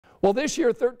Well, this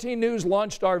year, 13 News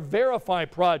launched our Verify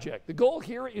project. The goal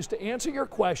here is to answer your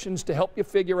questions to help you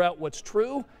figure out what's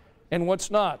true and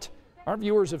what's not. Our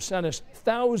viewers have sent us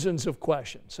thousands of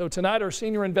questions. So tonight, our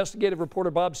senior investigative reporter,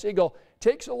 Bob Siegel,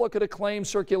 takes a look at a claim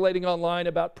circulating online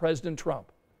about President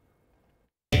Trump.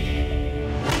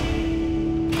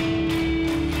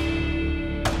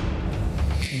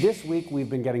 This week,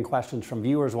 we've been getting questions from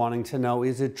viewers wanting to know,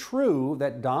 is it true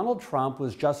that Donald Trump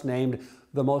was just named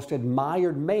the most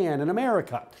admired man in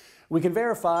America? We can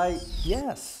verify,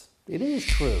 yes, it is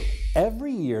true.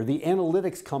 Every year, the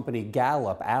analytics company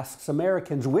Gallup asks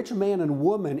Americans which man and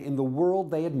woman in the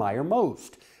world they admire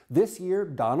most. This year,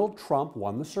 Donald Trump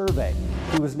won the survey.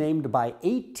 He was named by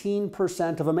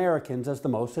 18% of Americans as the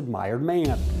most admired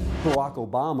man. Barack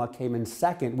Obama came in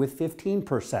second with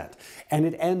 15%, and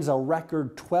it ends a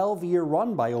record 12-year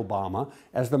run by Obama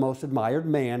as the most admired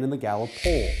man in the Gallup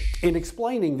poll. In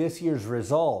explaining this year's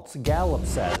results, Gallup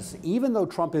says even though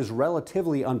Trump is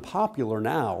relatively unpopular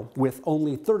now, with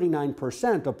only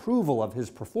 39% approval of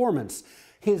his performance,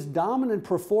 his dominant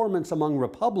performance among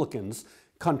Republicans,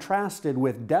 contrasted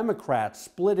with Democrats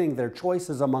splitting their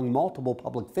choices among multiple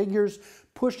public figures,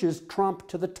 pushes Trump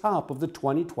to the top of the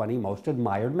 2020 Most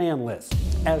Admired Man list.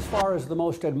 As far as the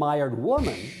Most Admired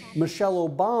Woman, Michelle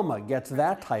Obama gets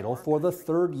that title for the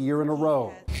third year in a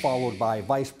row, followed by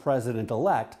Vice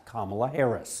President-elect Kamala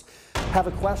Harris. Have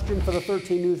a question for the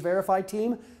 13 News Verify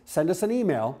team? Send us an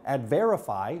email at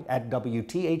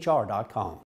verify@WTHR.com.